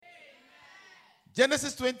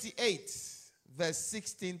Genesis 28, verse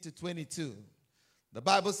 16 to 22. The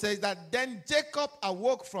Bible says that then Jacob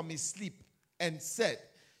awoke from his sleep and said,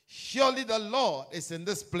 surely the Lord is in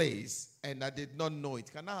this place, and I did not know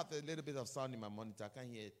it. Can I have a little bit of sound in my monitor? I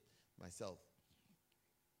can't hear it myself.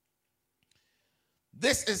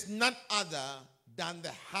 This is none other than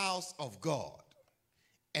the house of God,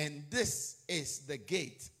 and this is the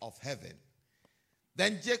gate of heaven.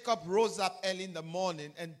 Then Jacob rose up early in the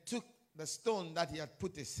morning and took the stone that he had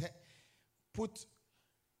put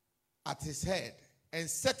at his head and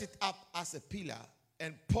set it up as a pillar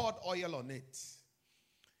and poured oil on it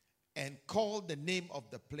and called the name of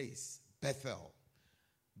the place Bethel.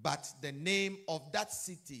 But the name of that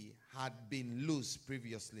city had been Luz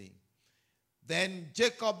previously. Then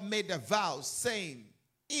Jacob made a vow, saying,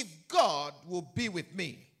 if God will be with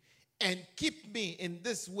me and keep me in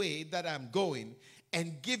this way that I'm going,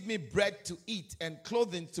 and give me bread to eat and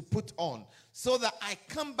clothing to put on, so that I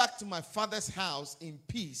come back to my father's house in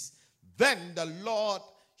peace, then the Lord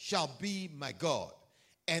shall be my God.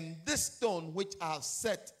 And this stone which I have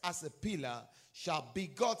set as a pillar shall be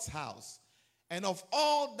God's house. And of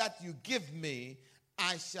all that you give me,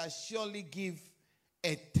 I shall surely give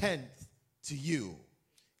a tenth to you.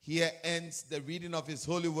 Here ends the reading of his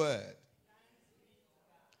holy word.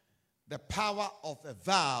 The power of a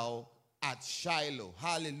vow at Shiloh.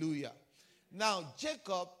 Hallelujah. Now,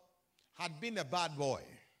 Jacob had been a bad boy.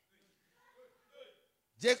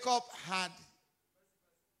 Jacob had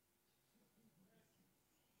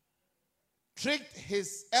tricked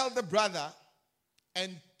his elder brother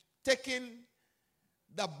and taken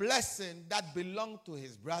the blessing that belonged to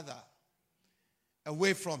his brother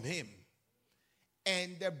away from him.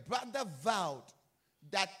 And the brother vowed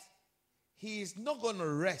that he is not going to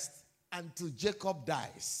rest until Jacob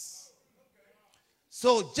dies.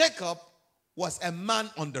 So Jacob was a man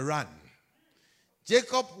on the run.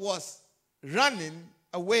 Jacob was running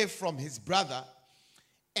away from his brother,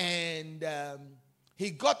 and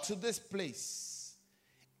he got to this place,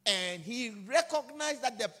 and he recognized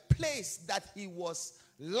that the place that he was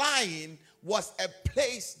lying was a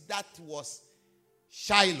place that was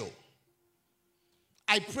Shiloh.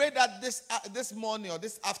 I pray that this morning or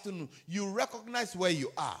this afternoon you recognize where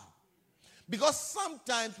you are, because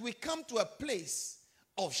sometimes we come to a place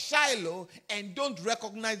of Shiloh and don't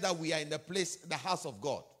recognize that we are in the place, the house of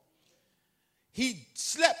God. He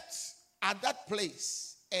slept at that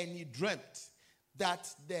place and he dreamt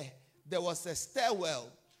that there was a stairwell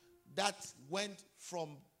that went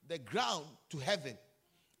from the ground to heaven,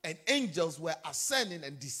 and angels were ascending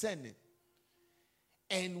and descending.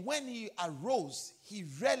 And when he arose, he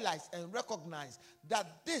realized and recognized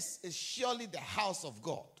that this is surely the house of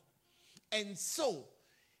God. And so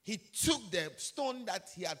he took the stone that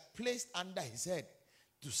he had placed under his head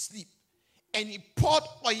to sleep, and he poured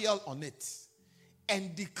oil on it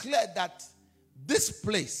and declared that this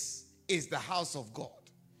place is the house of God.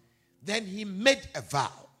 Then he made a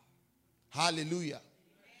vow. Hallelujah.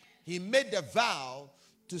 He made a vow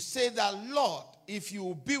to say that, Lord, if you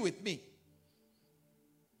will be with me,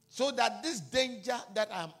 so that this danger that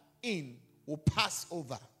I'm in will pass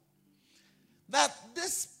over. That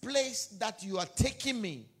this place that you are taking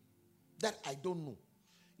me, that I don't know.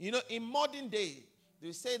 You know, in modern day,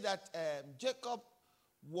 they say that Jacob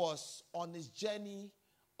was on his journey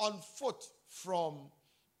on foot from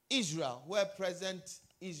Israel, where present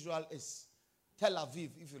Israel is, Tel Aviv,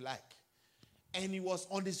 if you like. And he was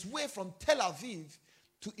on his way from Tel Aviv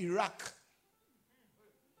to Iraq.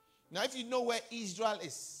 Now, if you know where Israel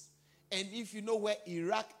is, and if you know where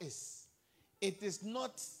Iraq is, it is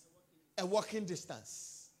not a walking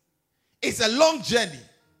distance. It's a long journey.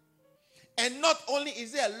 And not only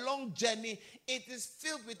is it a long journey, it is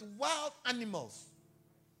filled with wild animals.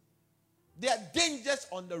 There are dangers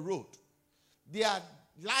on the road. There are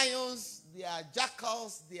lions, there are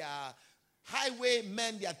jackals, there are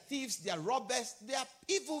highwaymen, there are thieves, there are robbers. There are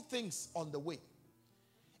evil things on the way.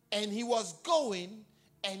 And he was going,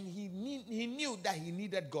 and he knew that he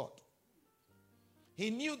needed God. He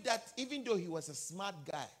knew that even though he was a smart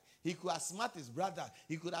guy, he could outsmart his brother,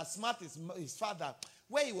 he could outsmart his father.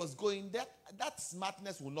 Where he was going, that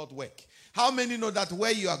smartness will not work. How many know that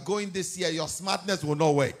where you are going this year, your smartness will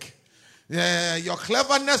not work? Your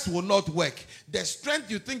cleverness will not work. The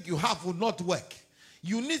strength you think you have will not work.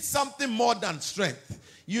 You need something more than strength.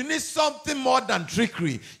 You need something more than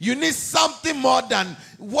trickery. You need something more than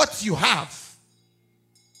what you have.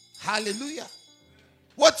 Hallelujah.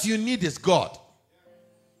 What you need is God.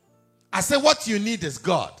 I said what you need is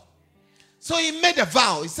God. So he made a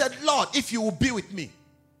vow. He said, Lord, if you will be with me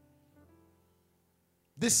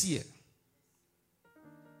this year,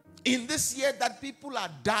 In this year that people are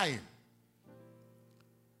dying,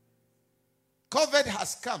 COVID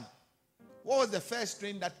has come. What was the first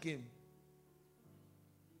strain that came?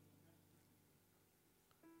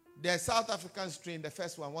 The South African strain, the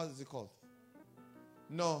first one, what is it called?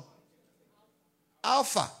 No.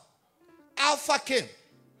 Alpha. Alpha came.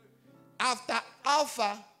 After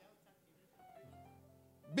Alpha,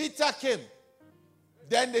 Beta came.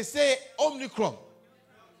 Then they say Omicron.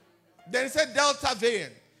 Then they say Delta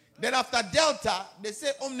variant. Then after Delta, they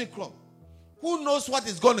say Omicron. Who knows what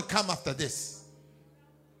is going to come after this?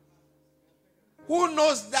 Who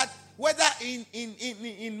knows that whether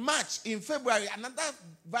in March, in February, another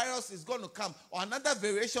virus is going to come, or another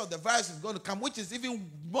variation of the virus is going to come, which is even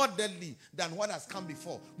more deadly than what has come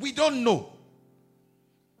before. We don't know.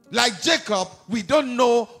 Like Jacob, we don't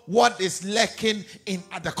know what is lurking in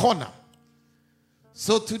at the corner.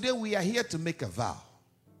 So today we are here to make a vow.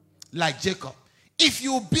 Like Jacob, if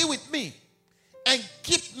you be with me and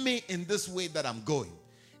keep me in this way that I'm going,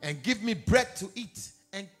 and give me bread to eat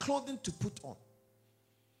and clothing to put on.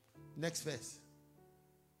 Next verse.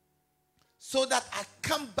 So that I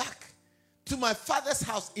come back to my father's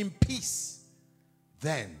house in peace,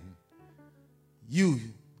 then you,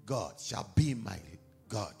 God, shall be my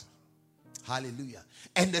God. Hallelujah.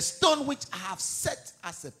 And the stone which I have set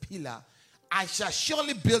as a pillar, I shall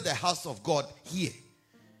surely build the house of God here.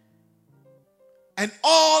 And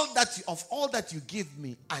all that you give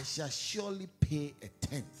me, I shall surely pay a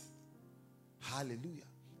tenth. Hallelujah.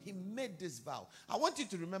 He made this vow. I want you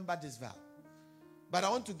to remember this vow. But I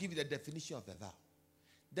want to give you the definition of a vow.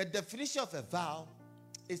 The definition of a vow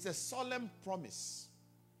is a solemn promise.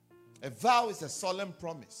 A vow is a solemn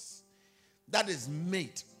promise that is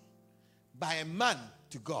made by a man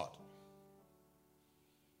to God.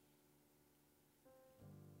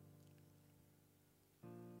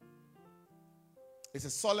 It's a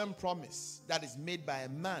solemn promise that is made by a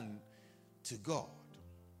man to God.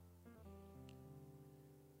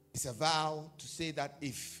 It's a vow to say that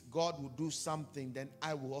if God will do something, then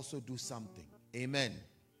I will also do something. Amen.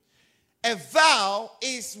 A vow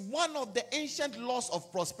is one of the ancient laws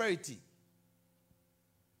of prosperity.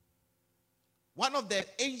 One of the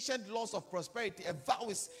ancient laws of prosperity. A vow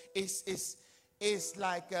is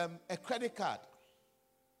like a credit card.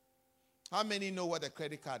 How many know what a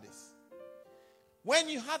credit card is? When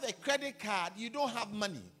you have a credit card, you don't have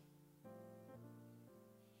money.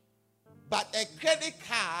 But a credit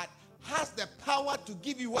card has the power to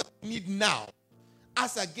give you what you need now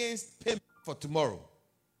as against payment for tomorrow.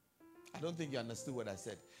 I don't think you understood what I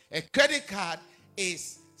said. A credit card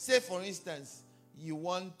is, say for instance, you've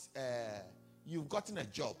gotten a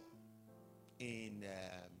job in,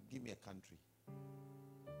 give me a country.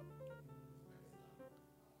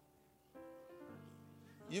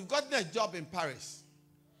 You've gotten a job in Paris.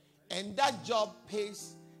 And that job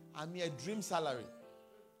pays, a dream salary.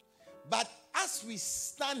 But as we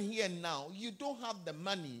stand here now, you don't have the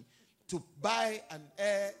money to buy an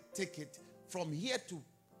air ticket from here to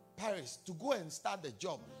Paris to go and start the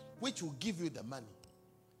job, which will give you the money.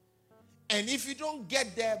 And if you don't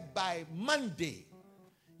get there by Monday,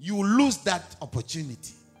 you will lose that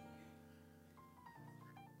opportunity.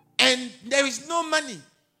 And there is no money.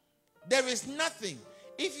 There is nothing.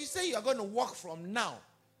 If you say you are going to walk from now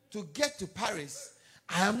to get to Paris,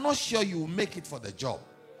 I am not sure you will make it for the job.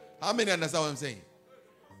 How many understand what I'm saying?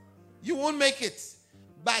 You won't make it.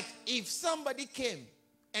 But if somebody came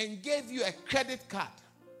and gave you a credit card,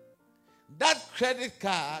 that credit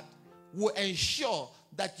card will ensure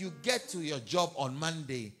that you get to your job on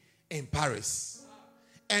Monday in Paris.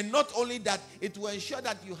 And not only that, it will ensure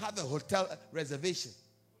that you have a hotel reservation.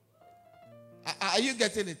 Are you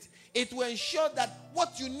getting it? It will ensure that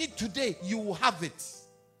what you need today, you will have it.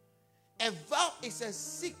 A vow is a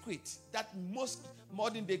secret that most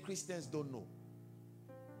modern day Christians don't know.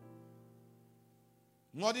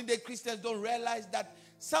 Modern day Christians don't realize that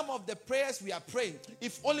some of the prayers we are praying,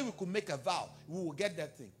 if only we could make a vow, we will get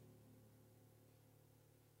that thing.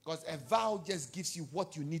 Because a vow just gives you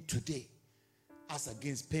what you need today as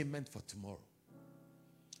against payment for tomorrow.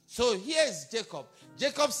 So here's Jacob.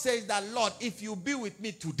 Jacob says that, Lord, if you be with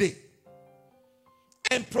me today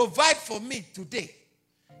and provide for me today,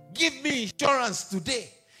 give me insurance today,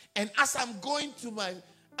 and as I'm going to my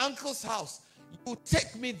uncle's house, you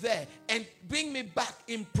take me there and bring me back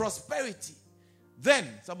in prosperity. Then,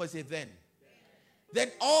 somebody say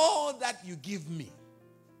then all that you give me,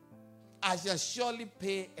 I shall surely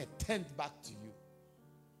pay a tenth back to you.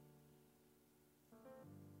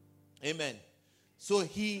 Amen. So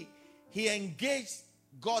he engaged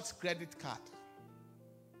God's credit card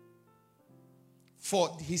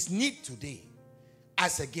for his need today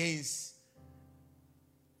as against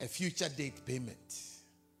a future date payment.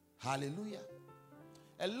 Hallelujah.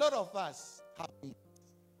 A lot of us have needs.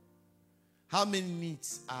 How many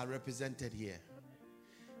needs are represented here?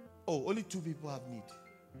 Oh, only 2 people have need.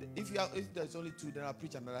 If there's only 2, then I'll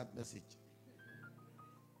preach another message.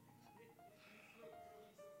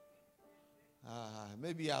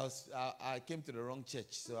 Maybe I came to the wrong church,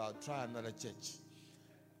 so I'll try another church.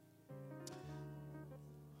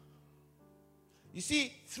 You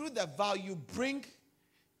see, through the vow, you bring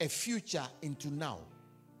a future into now.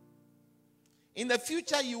 In the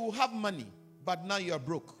future, you will have money, but now you are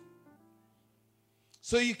broke.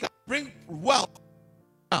 So you can bring wealth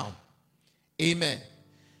now. Amen.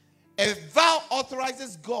 A vow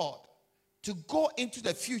authorizes God to go into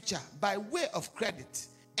the future by way of credit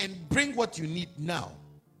and bring what you need now.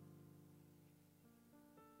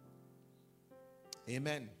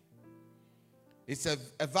 Amen. It's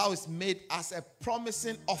a vow is made as a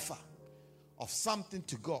promising offer of something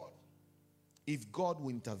to God if God will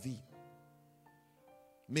intervene.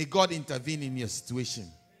 May God intervene in your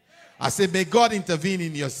situation. I say, may God intervene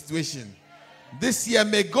in your situation. This year,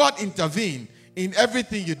 may God intervene in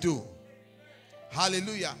everything you do.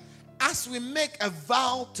 Hallelujah. As we make a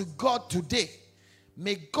vow to God today,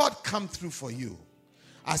 may God come through for you.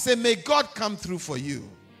 I say, may God come through for you.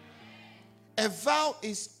 A vow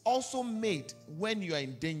is also made when you are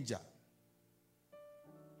in danger.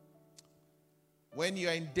 When you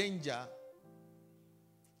are in danger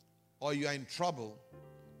or you are in trouble,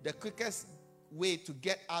 the quickest way to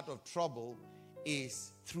get out of trouble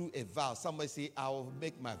is through a vow. Somebody say, I will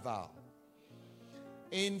make my vow.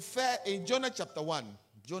 In Jonah chapter 1,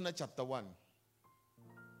 Jonah,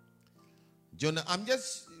 I'm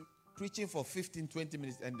just preaching for 15-20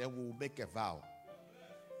 minutes and then we'll make a vow.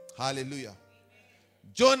 Hallelujah.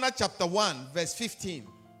 Jonah chapter 1 verse 15.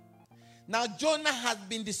 Now Jonah has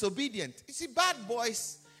been disobedient. You see, bad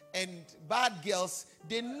boys and bad girls,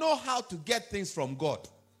 they know how to get things from God.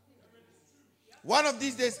 One of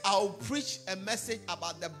these days I'll preach a message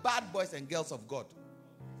about the bad boys and girls of God.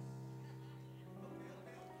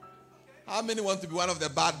 How many want to be one of the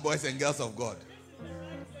bad boys and girls of God?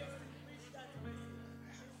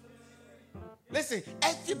 Listen,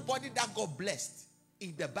 everybody that got blessed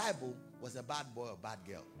in the Bible was a bad boy or bad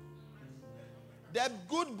girl. The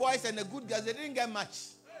good boys and the good girls, they didn't get much.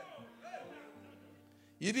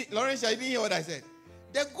 Lawrence, you didn't hear what I said.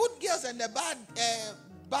 The good girls and the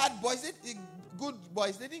bad boys, good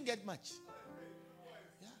boys, they didn't get much.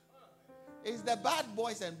 Yeah. It's the bad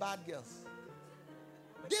boys and bad girls.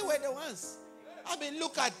 They were the ones. I mean,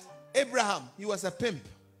 look at Abraham. He was a pimp.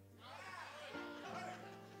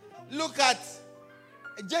 Look at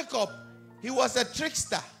Jacob. He was a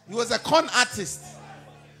trickster. He was a con artist.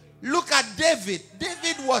 Look at David.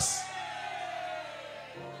 David was...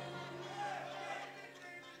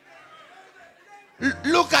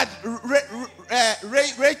 Look at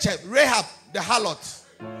Rachel, Rahab, the harlot.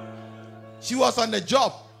 She was on the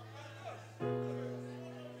job.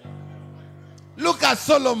 Look at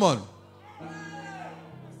Solomon.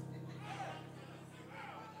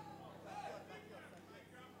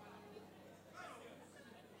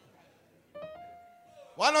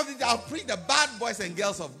 One of these, I'll preach the bad boys and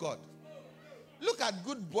girls of God. Look at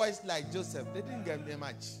good boys like Joseph. They didn't get them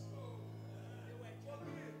much.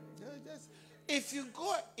 If you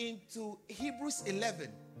go into Hebrews 11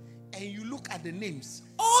 and you look at the names,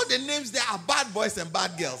 all the names there are bad boys and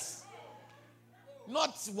bad girls.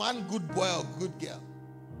 Not one good boy or good girl.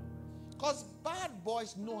 Because bad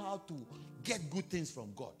boys know how to get good things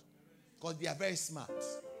from God. Because they are very smart.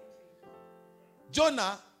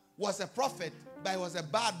 Jonah was a prophet, but he was a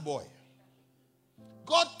bad boy.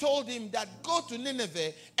 God told him that go to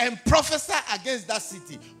Nineveh and prophesy against that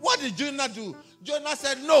city. What did Jonah do? Jonah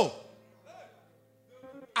said, no,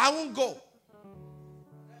 I won't go.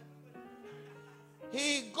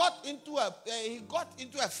 He got into a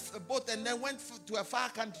boat and then went to a far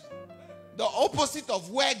country, the opposite of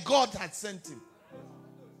where God had sent him.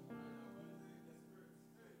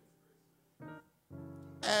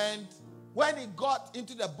 And when he got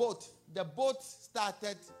into the boat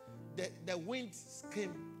started, the wind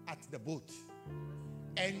came at the boat.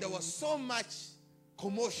 And there was so much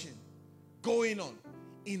commotion going on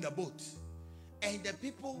in the boat. And the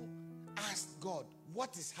people asked God,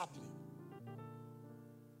 what is happening?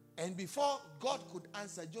 And before God could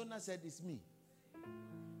answer, Jonah said, it's me.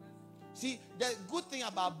 See, the good thing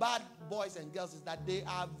about bad boys and girls is that they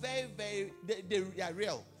are they are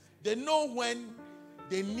real. They know when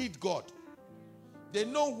they need God. They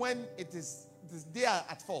know when they are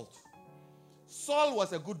at fault. Saul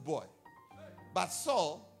was a good boy. But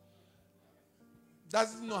Saul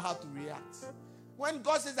doesn't know how to react. When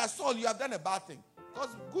God says that, Saul, you have done a bad thing.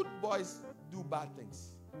 Because good boys do bad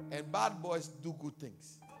things. And bad boys do good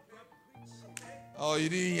things. Oh, you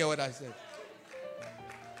didn't hear what I said.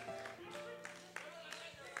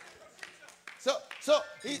 So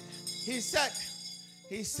he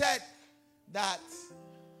said that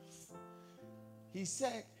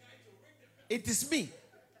it is me.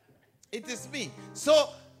 It is me. So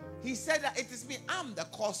he said that it is me. I'm the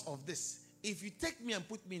cause of this. If you take me and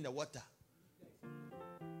put me in the water.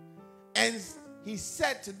 And he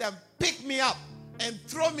said to them, pick me up and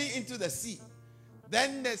throw me into the sea.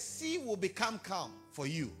 Then the sea will become calm for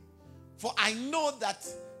you. For I know that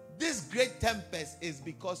this great tempest is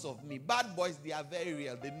because of me. Bad boys, they are very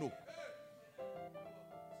real. They know.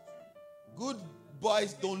 Good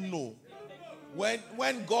boys don't know.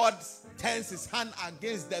 When God turns his hand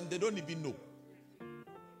against them, they don't even know.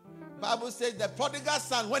 Bible says the prodigal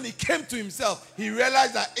son, when he came to himself, he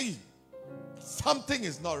realized that, hey, something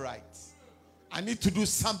is not right. I need to do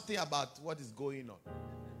something about what is going on.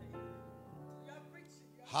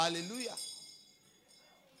 Hallelujah.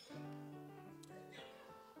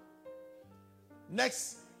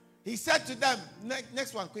 Next, he said to them,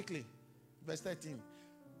 next one quickly, verse 13.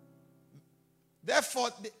 Therefore,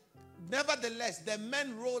 nevertheless, the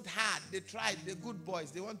men rowed hard. They tried, the good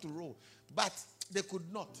boys, they want to row. But they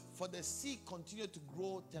could not, for the sea continued to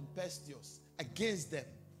grow tempestuous against them.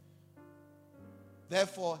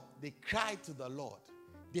 Therefore, they cried to the Lord.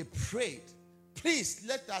 They prayed, please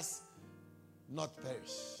let us not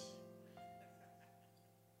perish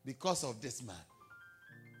because of this man.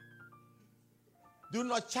 Do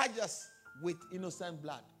not charge us with innocent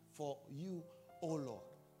blood, for you, O Lord,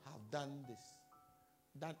 have done this.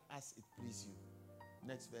 Done as it pleased you.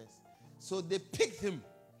 Next verse. So they picked him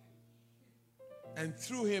and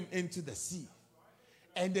threw him into the sea.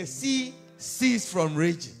 And the sea ceased from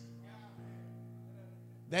raging.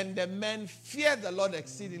 Then the men feared the Lord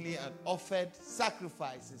exceedingly and offered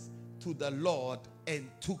sacrifices to the Lord and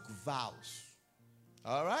took vows.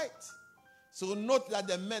 All right? So note that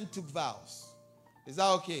the men took vows. Is that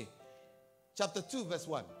okay? Chapter 2, verse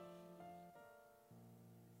 1.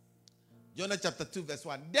 Jonah chapter 2, verse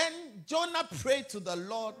 1. Then Jonah prayed to the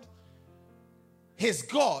Lord, his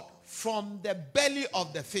God, from the belly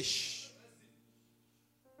of the fish.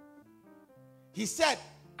 He said,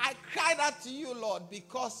 I cried out to you, Lord,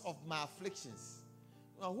 because of my afflictions.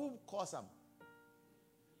 Now, who caused them?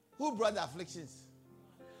 Who brought the afflictions?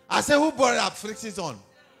 I said, who brought the afflictions on?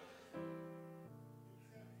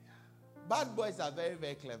 Bad boys are very,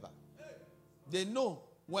 very clever. They know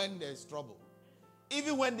when there's trouble.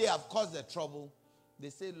 Even when they have caused the trouble, they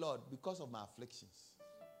say, Lord, because of my afflictions.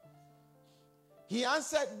 He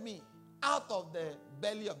answered me out of the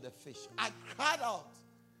belly of the fish. I cried out,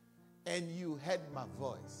 and you heard my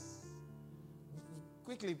voice.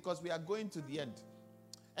 Quickly, because we are going to the end.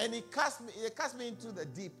 And he cast me into the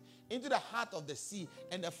deep, into the heart of the sea,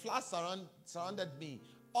 and the floods surrounded me.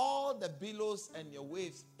 All the billows and your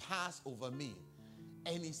waves passed over me.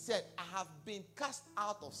 And he said, I have been cast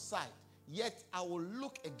out of sight, yet I will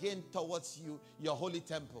look again towards you, your holy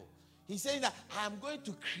temple. He's saying that I am going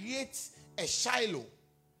to create a Shiloh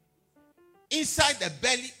inside the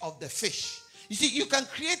belly of the fish. You see, you can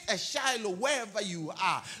create a Shiloh wherever you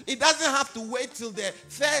are. It doesn't have to wait till the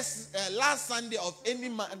last Sunday of any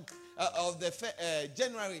month of the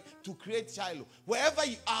January to create Shiloh. Wherever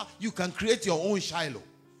you are, you can create your own Shiloh.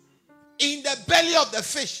 In the belly of the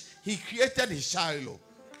fish, he created his Shiloh.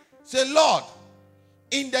 Say, Lord,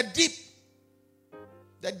 in the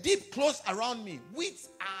deep close around me, weeds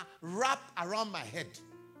are wrapped around my head.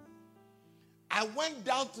 I went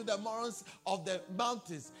down to the mountains of the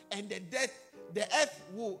mountains, and the earth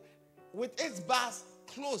will, with its bars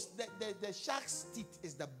closed. The shark's teeth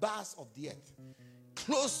is the bars of the earth,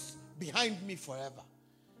 close behind me forever.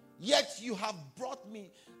 Yet you have brought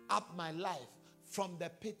me up my life from the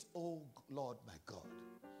pit, O Lord my God.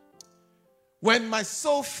 When my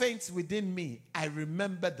soul faints within me, I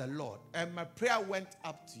remember the Lord, and my prayer went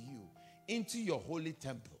up to you into your holy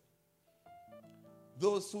temple.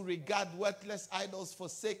 Those who regard worthless idols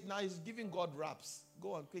forsake. Now he's giving God raps.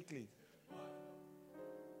 Go on quickly.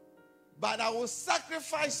 But I will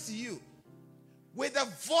sacrifice to you with a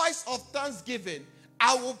voice of thanksgiving.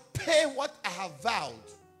 I will pay what I have vowed.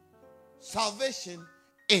 Salvation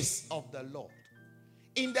is of the Lord.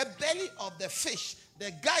 In the belly of the fish,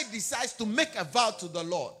 the guy decides to make a vow to the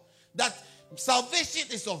Lord that Salvation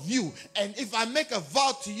is of you. And if I make a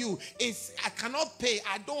vow to you, I cannot pay.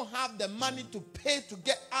 I don't have the money to pay to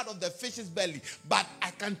get out of the fish's belly. But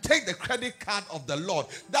I can take the credit card of the Lord.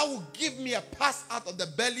 That will give me a pass out of the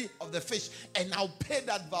belly of the fish. And I'll pay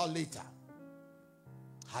that vow later.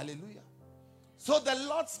 Hallelujah. So the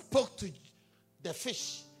Lord spoke to the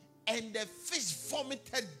fish. And the fish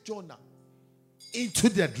vomited Jonah into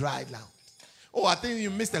the dry land. Oh, I think you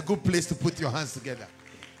missed a good place to put your hands together.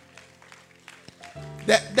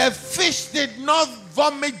 The fish did not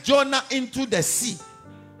vomit Jonah into the sea.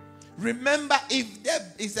 Remember, if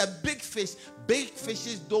there is a big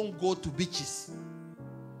fishes don't go to beaches.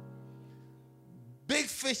 Big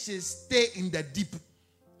fishes stay in the deep.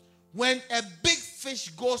 When a big fish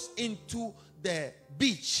goes into the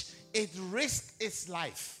beach, it risks its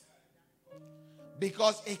life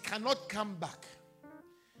because it cannot come back.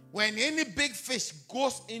 When any big fish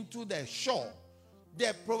goes into the shore,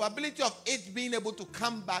 the probability of it being able to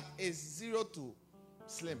come back is 0 to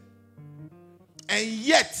slim. And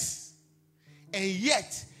yet,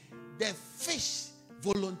 the fish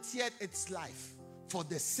volunteered its life for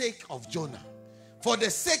the sake of Jonah. For the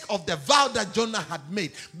sake of the vow that Jonah had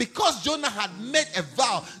made. Because Jonah had made a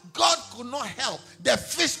vow, God could not help. The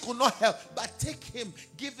fish could not help. But take him,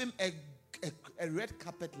 give him a red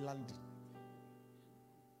carpet landing.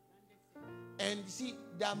 And you see,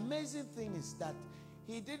 the amazing thing is that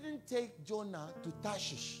he didn't take Jonah to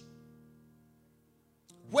Tarshish,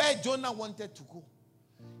 where Jonah wanted to go.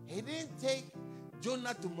 He didn't take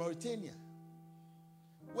Jonah to Mauritania,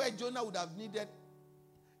 where Jonah would have needed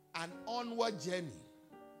an onward journey.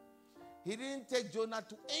 He didn't take Jonah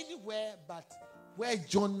to anywhere but where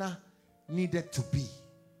Jonah needed to be,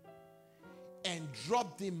 and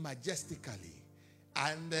dropped him majestically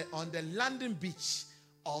and on the landing beach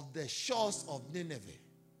of the shores of Nineveh.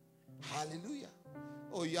 Hallelujah.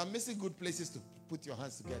 Oh, you are missing good places to put your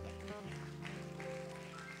hands together.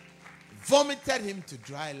 Vomited him to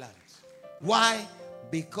dry land. Why?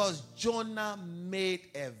 Because Jonah made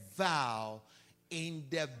a vow in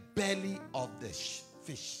the belly of the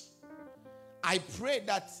fish. I pray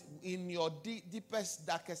that in your deepest,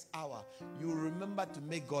 darkest hour, you remember to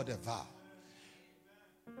make God a vow.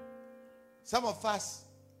 Some of us,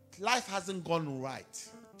 life hasn't gone right.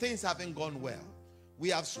 Things haven't gone well. We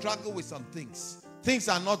have struggled with some things. Things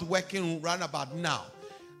are not working round about now.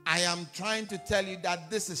 I am trying to tell you that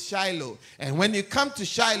this is Shiloh. And when you come to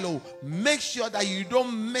Shiloh, make sure that you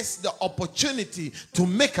don't miss the opportunity to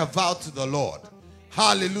make a vow to the Lord.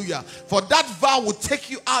 Hallelujah. For that vow will take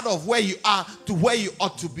you out of where you are to where you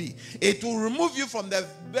ought to be. It will remove you from the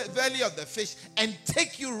belly of the fish and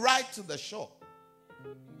take you right to the shore.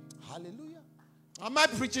 Hallelujah. Am I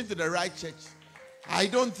preaching to the right church? I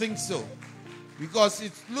don't think so. Because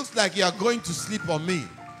it looks like you are going to sleep on me.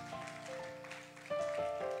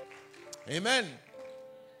 Amen.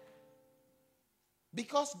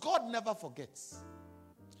 Because God never forgets.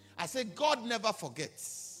 I say God never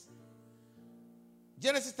forgets.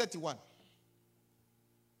 Genesis 31.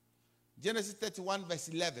 Genesis 31 verse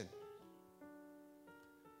 11.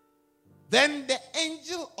 Then the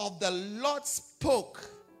angel of the Lord spoke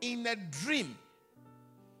in a dream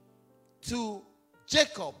to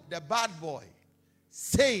Jacob, the bad boy,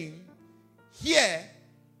 saying, "Here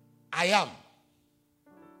I am."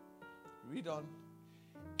 Read on.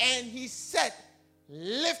 And he said,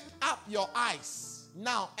 "Lift up your eyes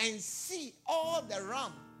now and see all the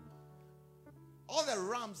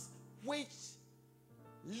rams which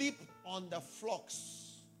leap on the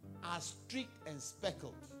flocks are streaked and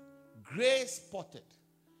speckled, gray spotted.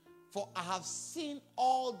 For I have seen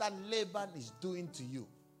all that Laban is doing to you.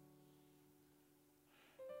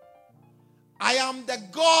 I am the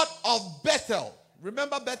God of Bethel."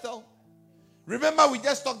 Remember Bethel? Remember we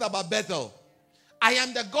just talked about Bethel. I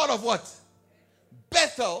am the God of what?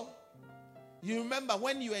 Bethel. You remember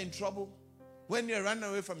when you were in trouble, when you ran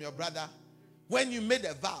away from your brother, when you made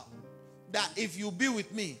a vow that if you be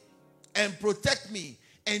with me and protect me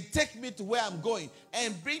and take me to where I'm going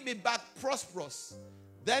and bring me back prosperous,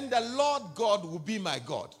 then the Lord God will be my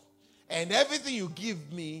God. And everything you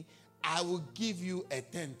give me, I will give you a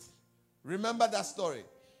tenth. Remember that story?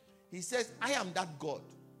 He says, I am that God.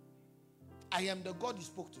 I am the God you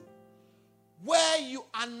spoke to. Where you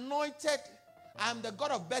anointed, I am the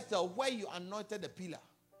God of Bethel, where you anointed the pillar.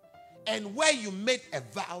 And where you made a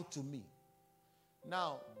vow to me.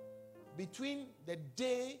 Now, between the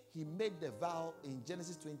day he made the vow in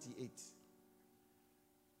Genesis 28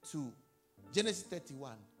 to Genesis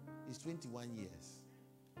 31 is 21 years.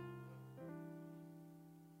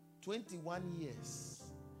 21 years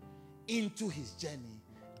into his journey,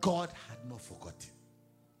 God had not forgotten.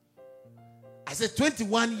 I said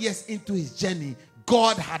 21 years into his journey,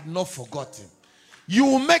 God had not forgotten. You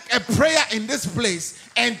will make a prayer in this place,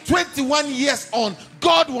 and 21 years on,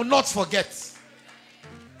 God will not forget.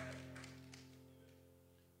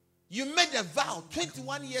 You made a vow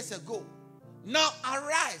 21 years ago. Now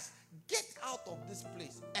arise, get out of this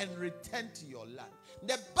place and return to your land.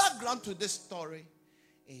 The background to this story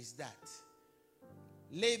is that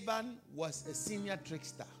Laban was a senior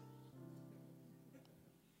trickster.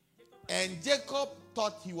 And Jacob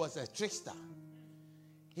thought he was a trickster.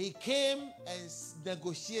 He came and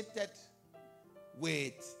negotiated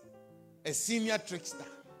with a senior trickster.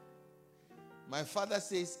 My father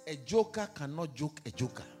says a joker cannot joke a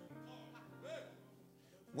joker.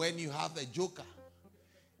 When you have a joker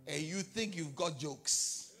and you think you've got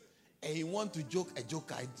jokes and you want to joke a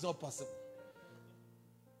joker, it's not possible.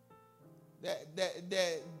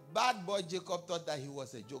 The bad boy Jacob thought that he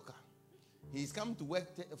was a joker. He's come to work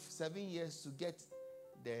 7 years to get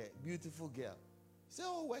the beautiful girl. He said,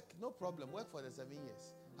 oh, work, no problem. Work for the 7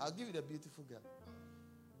 years. I'll give you the beautiful girl.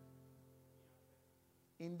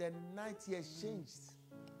 In the night, he exchanged.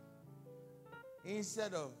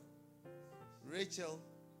 Instead of Rachel,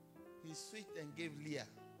 he switched and gave Leah.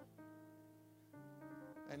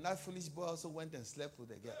 And that foolish boy also went and slept with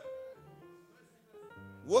the girl.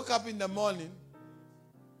 Woke up in the morning.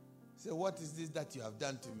 Said, what is this that you have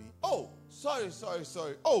done to me? Oh, sorry.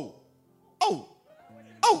 Oh.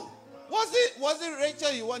 Was it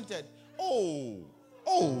Rachel you wanted? Oh,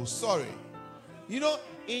 sorry. You know,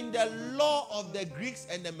 in the law of the Greeks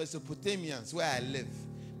and the Mesopotamians where I live,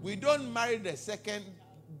 we don't marry the second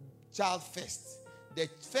child first. The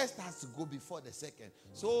first has to go before the second.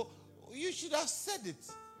 So you should have said it.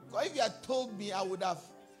 Because if you had told me, I would have.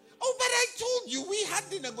 Oh, but I told you we had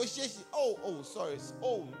the negotiation.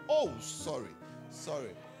 Sorry.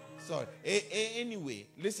 Sorry. Anyway,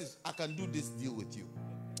 listen, I can do this deal with you.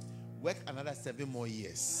 Work another 7 more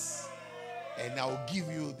years, and I will give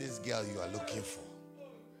you this girl you are looking for.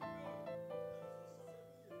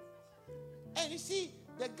 And you see,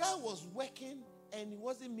 the guy was working and he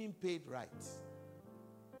wasn't being paid right.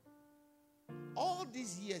 All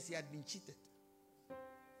these years he had been cheated.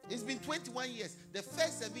 It's been 21 years. The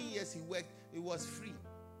first 7 years he worked, it was free.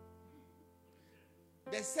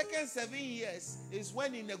 The second 7 years is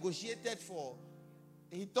when he negotiated for,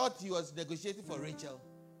 he thought he was negotiating for Rachel,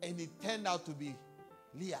 and it turned out to be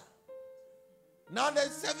Leah. Now the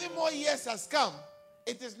 7 more years has come.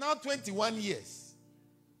 It is now 21 years.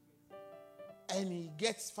 And he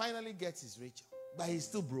finally gets his Rachel, but he's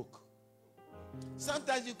still broke.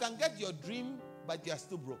 Sometimes you can get your dream, but you are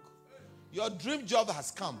still broke. Your dream job has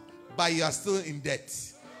come, but you are still in debt.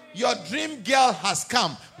 Your dream girl has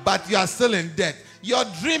come, but you are still in debt. Your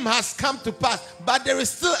dream has come to pass, but there is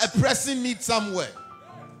still a pressing need somewhere.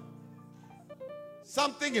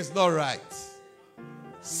 Something is not right.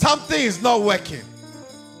 Something is not working.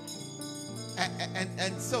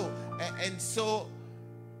 And so.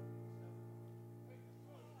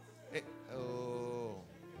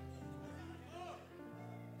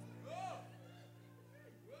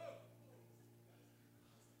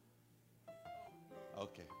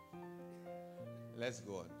 Okay. Let's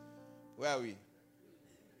go on. Where are we?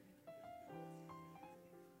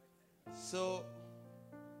 So,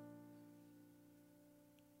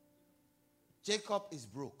 Jacob is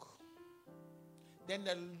broke. Then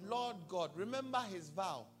the Lord God, remember his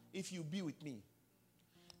vow, if you be with me.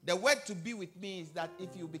 The word to be with me is that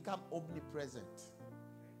if you become omnipresent,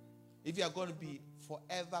 if you are going to be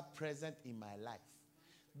forever present in my life.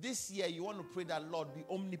 This year you want to pray that, Lord, be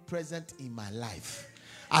omnipresent in my life.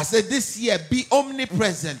 I said this year, be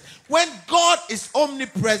omnipresent. When God is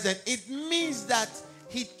omnipresent, it means that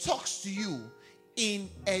he talks to you in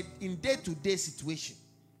day-to-day situation.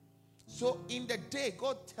 So in the day,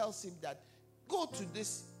 God tells him that, go to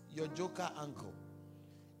this, your joker uncle,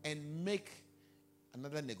 and make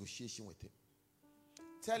another negotiation with him.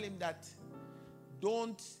 Tell him that,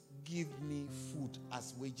 don't give me food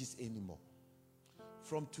as wages anymore.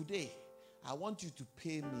 From today, I want you to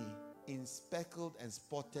pay me in speckled and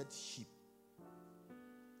spotted sheep.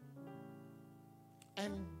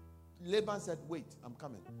 And Laban said, wait, I'm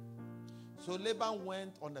coming. So Laban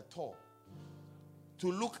went on a tour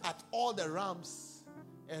to look at all the rams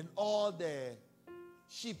and all the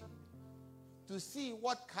sheep to see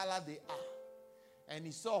what color they are. And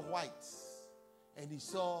he saw white, and he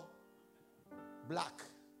saw black,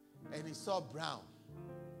 and he saw brown.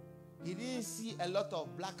 He didn't see a lot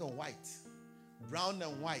of black and white, brown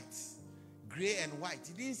and white, gray and white.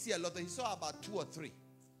 He didn't see a lot. He saw about 2 or 3.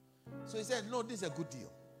 So he said, no, this is a good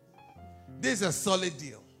deal. This is a solid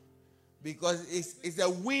deal. because it's a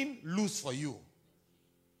win-lose for you.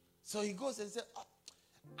 So he goes and says, oh,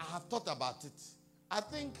 I have thought about it. I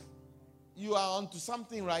think you are onto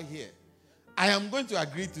something right here. I am going to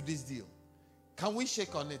agree to this deal. Can we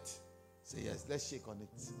shake on it? Say yes, let's shake on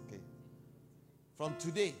it. Okay. From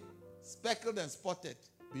today, speckled and spotted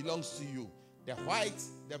belongs to you. The white,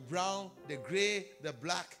 the brown, the gray, the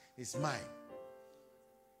black is mine.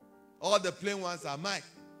 All the plain ones are mine.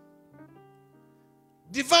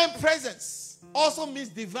 Divine presence also means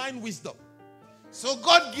divine wisdom. So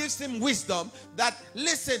God gives him wisdom that,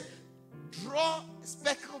 listen, draw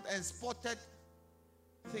speckled and spotted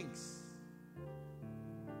things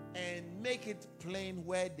and make it plain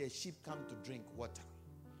where the sheep come to drink water,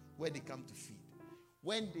 where they come to feed.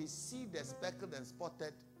 When they see the speckled and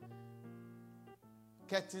spotted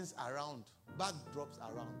curtains around, backdrops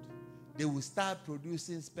around, they will start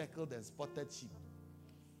producing speckled and spotted sheep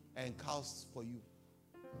and cows for you.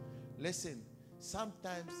 Listen,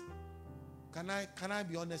 sometimes, can I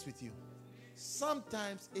be honest with you?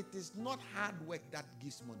 Sometimes it is not hard work that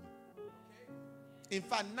gives money. In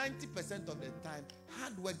fact, 90% of the time,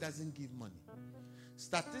 hard work doesn't give money.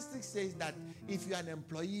 Statistics says that if you're an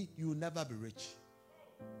employee, you will never be rich.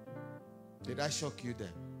 Did I shock you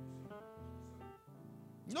then?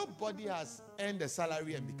 Nobody has earned a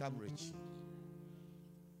salary and become rich.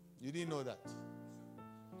 You didn't know that.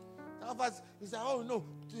 Some of us, you say, oh no,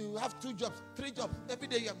 you have 2 jobs, 3 jobs. Every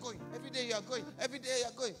day you are going. Every day you are going. Every day you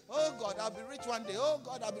are going. Oh God, I'll be rich one day. Oh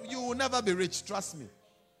God, you will never be rich. Trust me.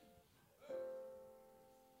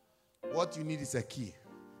 What you need is a key.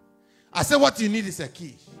 I said what you need is a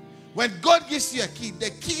key. When God gives you a key, the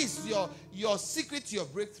key is your secret to your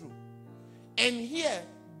breakthrough. And here,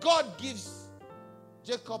 God gives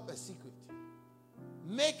Jacob a secret.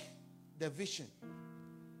 Make the vision.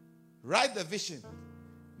 Write the vision.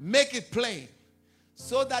 Make it plain.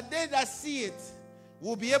 So that they that see it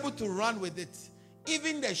will be able to run with it.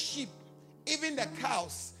 Even the sheep, even the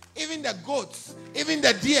cows, even the goats, even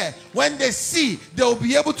the deer, when they see, they will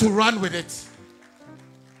be able to run with it.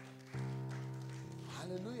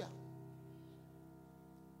 Hallelujah.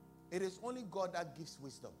 It is only God that gives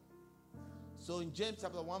wisdom. So in James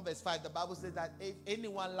chapter 1 verse 5, the Bible says that if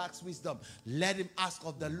anyone lacks wisdom, let him ask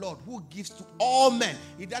of the Lord, who gives to all men.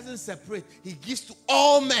 He doesn't separate. He gives to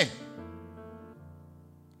all men,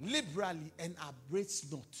 liberally, and upbraids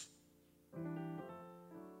not.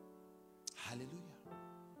 Hallelujah.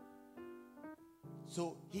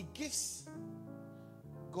 So he gives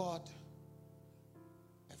God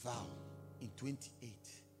a vow in 28.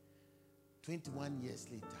 21 years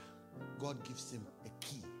later, God gives him a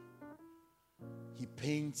key. He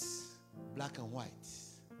paints black and white.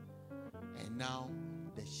 And now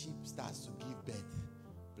the sheep starts to give birth.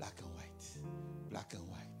 Black and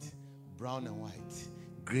white, brown and white,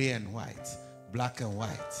 gray and white, black and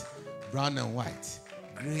white, brown and white,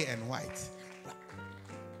 gray and white.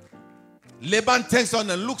 Laban takes on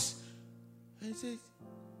and looks and says,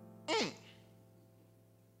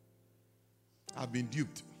 I've been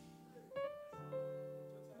duped.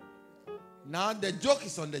 Now the joke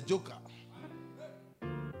is on the joker.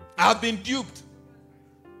 I've been duped.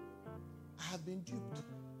 I have been duped.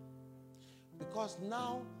 Because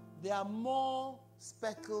now there are more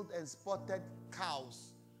speckled and spotted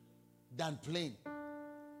cows than plain.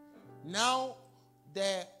 Now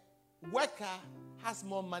the worker has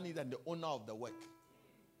more money than the owner of the work.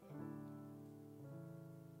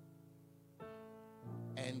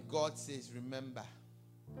 And God says, remember,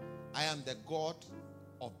 I am the God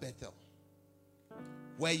of Bethel,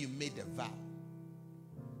 where you made a vow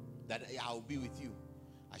that I will be with you.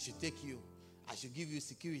 I should take you. I should give you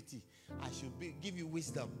security. I should give you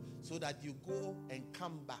wisdom so that you go and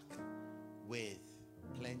come back with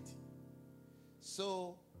plenty.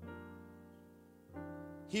 So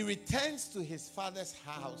he returns to his father's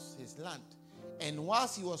house, his land. And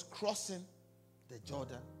whilst he was crossing the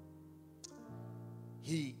Jordan,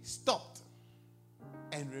 he stopped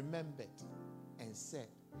and remembered and said,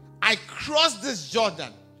 I crossed this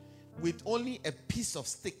Jordan with only a piece of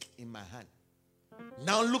stick in my hand.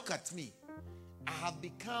 Now look at me. I have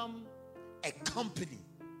become a company.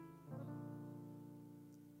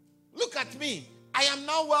 Look at me. I am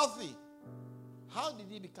now wealthy. How did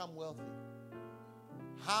he become wealthy?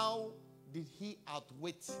 How did he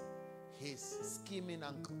outwit his scheming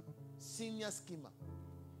uncle, senior schemer?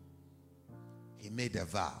 He made a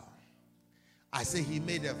vow. I say he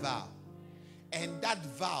made a vow. And that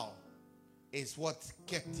vow is what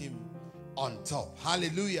kept him on top.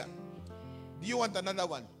 Hallelujah. Do you want another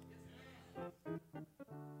one?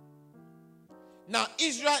 Now,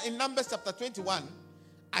 Israel in Numbers chapter 21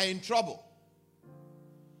 are in trouble.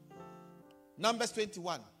 Numbers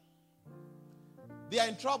 21. They are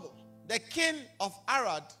in trouble. The king of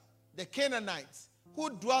Arad, the Canaanites,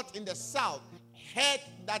 who dwelt in the south, heard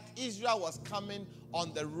that Israel was coming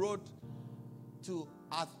on the road to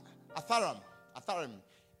Atharim.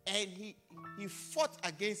 And he fought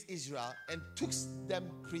against Israel and took them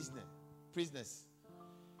prisoners.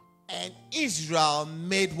 And Israel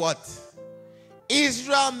made what?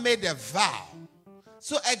 Israel made a vow.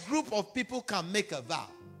 So a group of people can make a vow.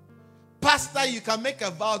 Pastor, you can make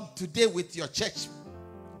a vow today with your church.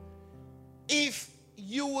 If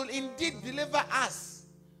you will indeed deliver us,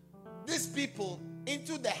 these people,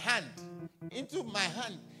 into my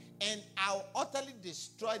hand, and I'll utterly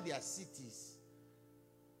destroy their cities.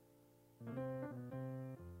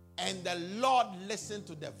 And the Lord listened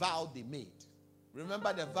to the vow they made.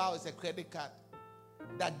 Remember, the vow is a credit card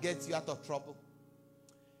that gets you out of trouble.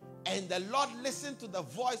 And the Lord listened to the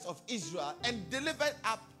voice of Israel and delivered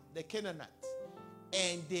up the Canaanites.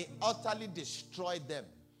 And they utterly destroyed them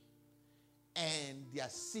and their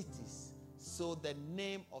cities. So the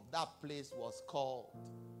name of that place was called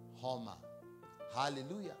Hormah.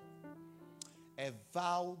 Hallelujah. A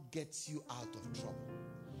vow gets you out of trouble.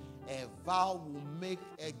 A vow will make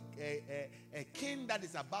a king that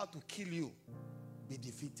is about to kill you be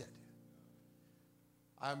defeated.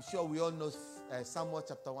 I'm sure we all know Samuel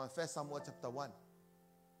chapter 1, 1 Samuel chapter 1.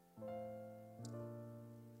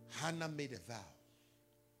 Hannah made a vow.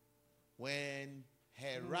 When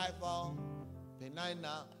her rival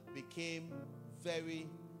Peninnah became very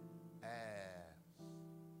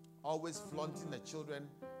always flaunting her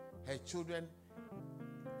children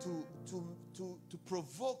to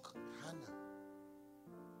provoke Hannah.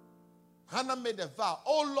 Hannah made a vow,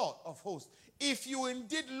 "O Lord of hosts, if you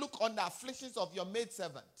indeed look on the afflictions of your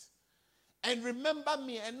maidservant and remember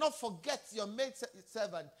me and not forget your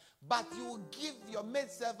maidservant, but you will give your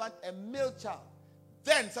maidservant a male child,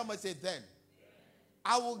 then," somebody say then,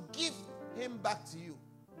 "I will give him back to you,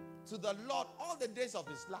 to the Lord all the days of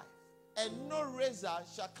his life, and no razor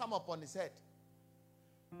shall come upon his head."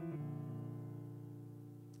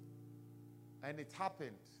 And it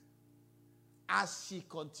happened as she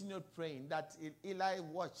continued praying that Eli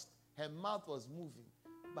watched. Her mouth was moving,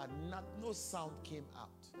 but no sound came out.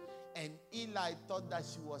 And Eli thought that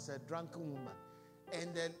she was a drunken woman.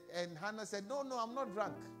 And Hannah said, no, I'm not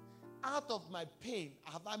drunk. Out of my pain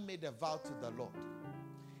have I made a vow to the Lord.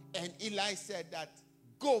 And Eli said that,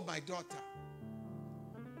 "Go, my daughter,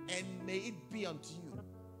 and may it be unto you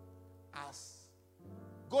as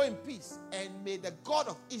go in peace, and may the God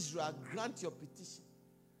of Israel grant your petition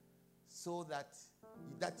so that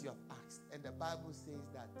you have asked." And the Bible says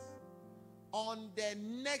that on the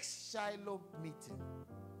next Shiloh meeting,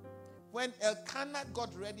 when Elkanah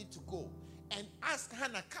got ready to go and asked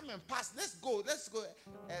Hannah, "Come and pass, let's go."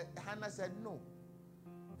 Hannah said, "No,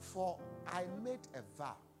 for I made a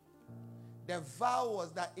vow." The vow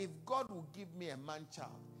was that if God will give me a man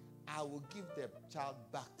child, I will give the child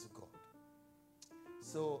back to God.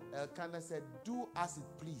 So Elkanah said, "Do as it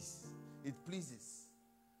pleases.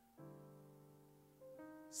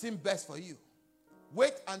 Seem best for you.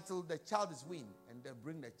 Wait until the child is weaned and then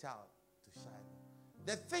bring the child to Shiloh."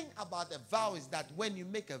 The thing about a vow is that when you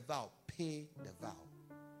make a vow, pay the vow.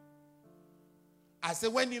 I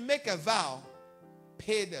said, when you make a vow,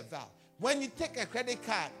 pay the vow. When you take a credit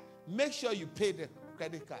card, make sure you pay the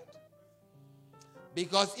credit card.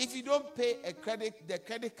 Because if you don't pay the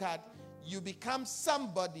credit card, you become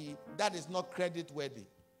somebody that is not credit worthy.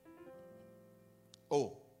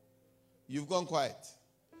 Oh, you've gone quiet.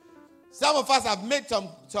 Some of us have made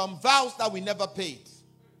some vows that we never paid.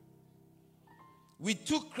 We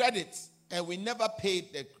took credits and we never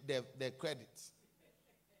paid the credits.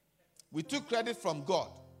 We took credit from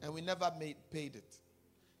God and we never paid it.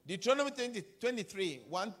 Deuteronomy 23,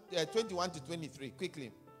 21 to 23,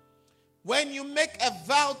 quickly. "When you make a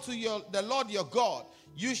vow to the Lord your God,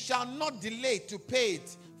 you shall not delay to pay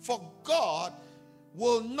it, for God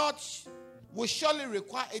will surely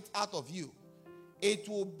require it out of you. It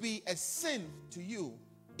will be a sin to you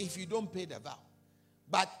if you don't pay the vow.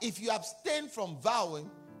 But if you abstain from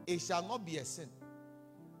vowing, it shall not be a sin.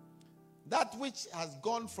 That which has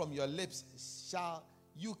gone from your lips shall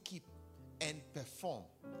you keep and perform,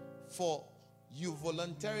 for you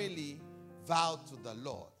voluntarily vowed to the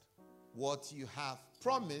Lord what you have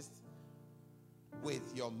promised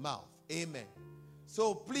with your mouth." Amen.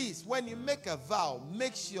 So please, when you make a vow,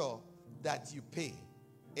 make sure that you pay.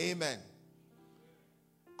 Amen.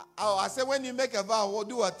 Oh, I said when you make a vow,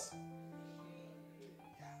 do what?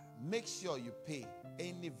 Make sure you pay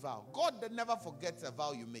any vow. God never forgets a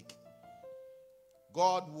vow you make.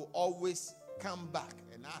 God will always come back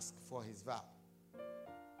and ask for his vow.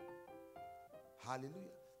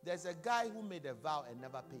 Hallelujah. There's a guy who made a vow and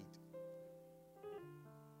never paid.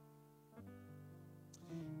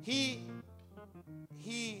 He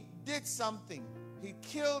did something. He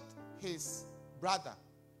killed his brother,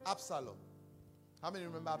 Absalom. How many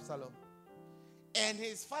remember Absalom? And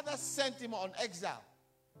his father sent him on exile.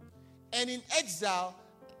 And in exile,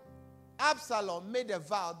 Absalom made a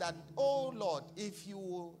vow that, oh Lord, if you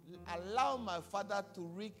will allow my father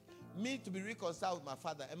me to be reconciled with my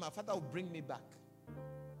father, and my father will bring me back,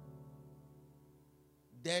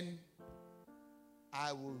 then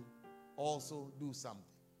I will also do something.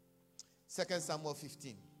 2 Samuel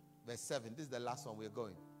 15, verse 7. This is the last one we're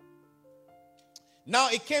going. Now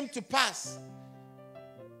it came to pass,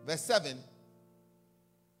 verse 7,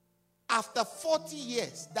 after 40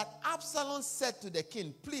 years, that Absalom said to the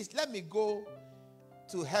king, please let me go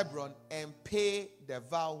to Hebron and pay the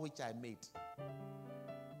vow which I made.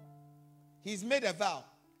 He's made a vow.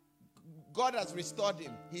 God has restored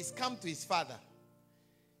him. He's come to his father.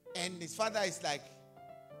 And his father is like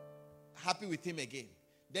happy with him again.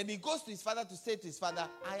 Then he goes to his father to say to his father,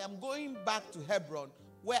 I am going back to Hebron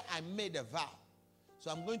where I made a vow.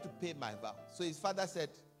 So I'm going to pay my vow. So his father said,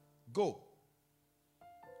 go.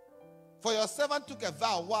 For your servant took a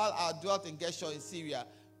vow while I dwelt in Geshur in Syria,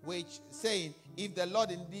 which saying, if the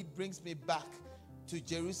Lord indeed brings me back to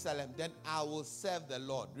Jerusalem, then I will serve the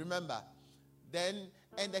Lord. Remember,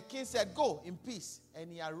 and the king said, go in peace.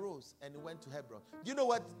 And he arose and he went to Hebron. Do you know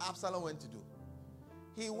what Absalom went to do?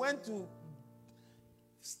 He went to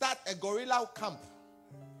start a guerrilla camp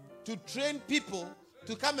to train people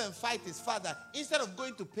to come and fight his father instead of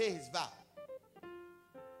going to pay his vow.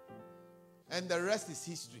 And the rest is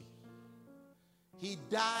history. He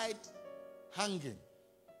died hanging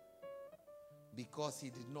because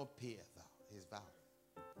he did not pay his vow.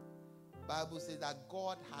 Bible says that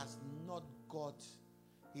God has not got,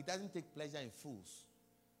 he doesn't take pleasure in fools.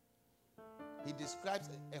 He describes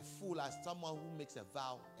a fool as someone who makes a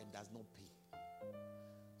vow and does not pay.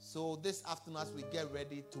 So this afternoon as we get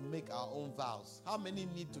ready to make our own vows, how many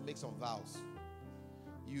need to make some vows?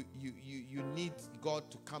 You need God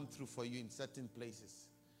to come through for you in certain places.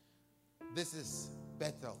 This is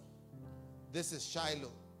Bethel. This is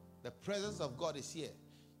Shiloh. The presence of God is here.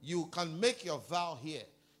 You can make your vow here.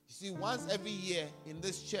 You see, once every year in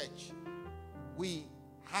this church, we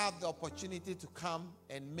have the opportunity to come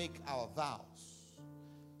and make our vows.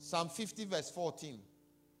 Psalm 50 verse 14.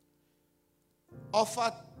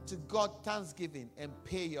 Offer to God thanksgiving and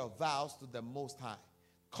pay your vows to the Most High.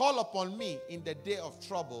 Call upon me in the day of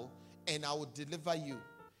trouble, and I will deliver you,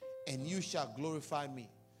 and you shall glorify me.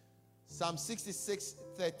 Psalm 66,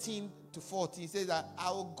 13 to 14 says that I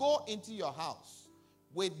will go into your house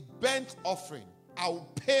with burnt offering. I will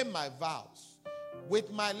pay my vows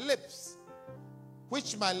with my lips,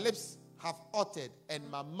 which my lips have uttered and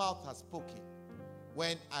my mouth has spoken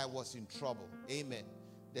when I was in trouble. Amen.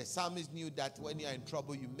 The psalmist knew that when you are in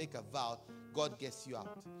trouble, you make a vow, God gets you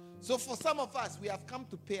out. So for some of us, we have come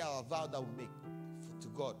to pay our vow that we made to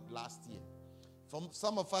God last year. For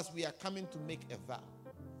some of us, we are coming to make a vow.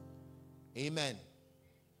 Amen.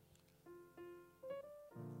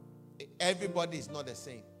 Everybody is not the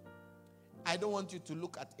same. I don't want you to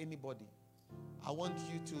look at anybody. I want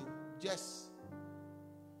you to just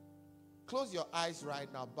close your eyes right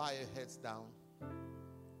now, bow your heads down,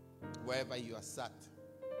 wherever you are sat.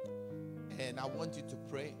 And I want you to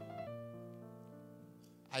pray.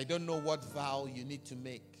 I don't know what vow you need to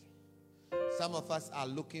make. Some of us are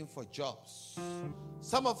looking for jobs.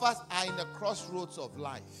 Some of us are in the crossroads of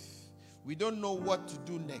life. We don't know what to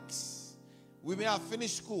do next. We may have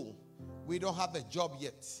finished school. We don't have a job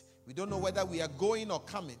yet. We don't know whether we are going or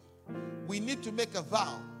coming. We need to make a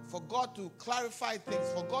vow for God to clarify things,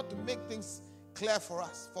 for God to make things clear for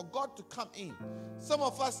us, for God to come in. Some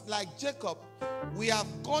of us, like Jacob, we have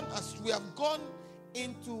gone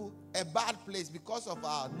into a bad place because of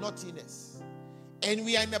our naughtiness. And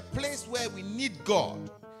we are in a place where we need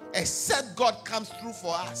God. Except God comes through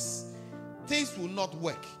for us, things will not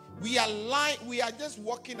work. We are just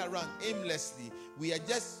walking around aimlessly. We are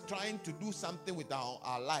just trying to do something with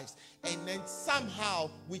our lives. And then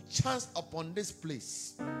somehow we chance upon this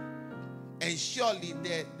place. And surely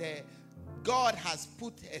God has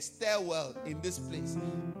put a stairwell in this place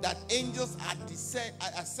that angels are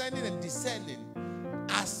ascending and descending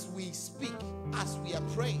as we speak, as we are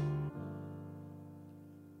praying.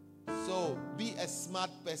 So be a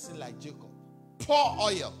smart person like Jacob. Pour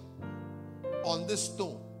oil on this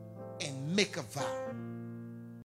stone and make a vow.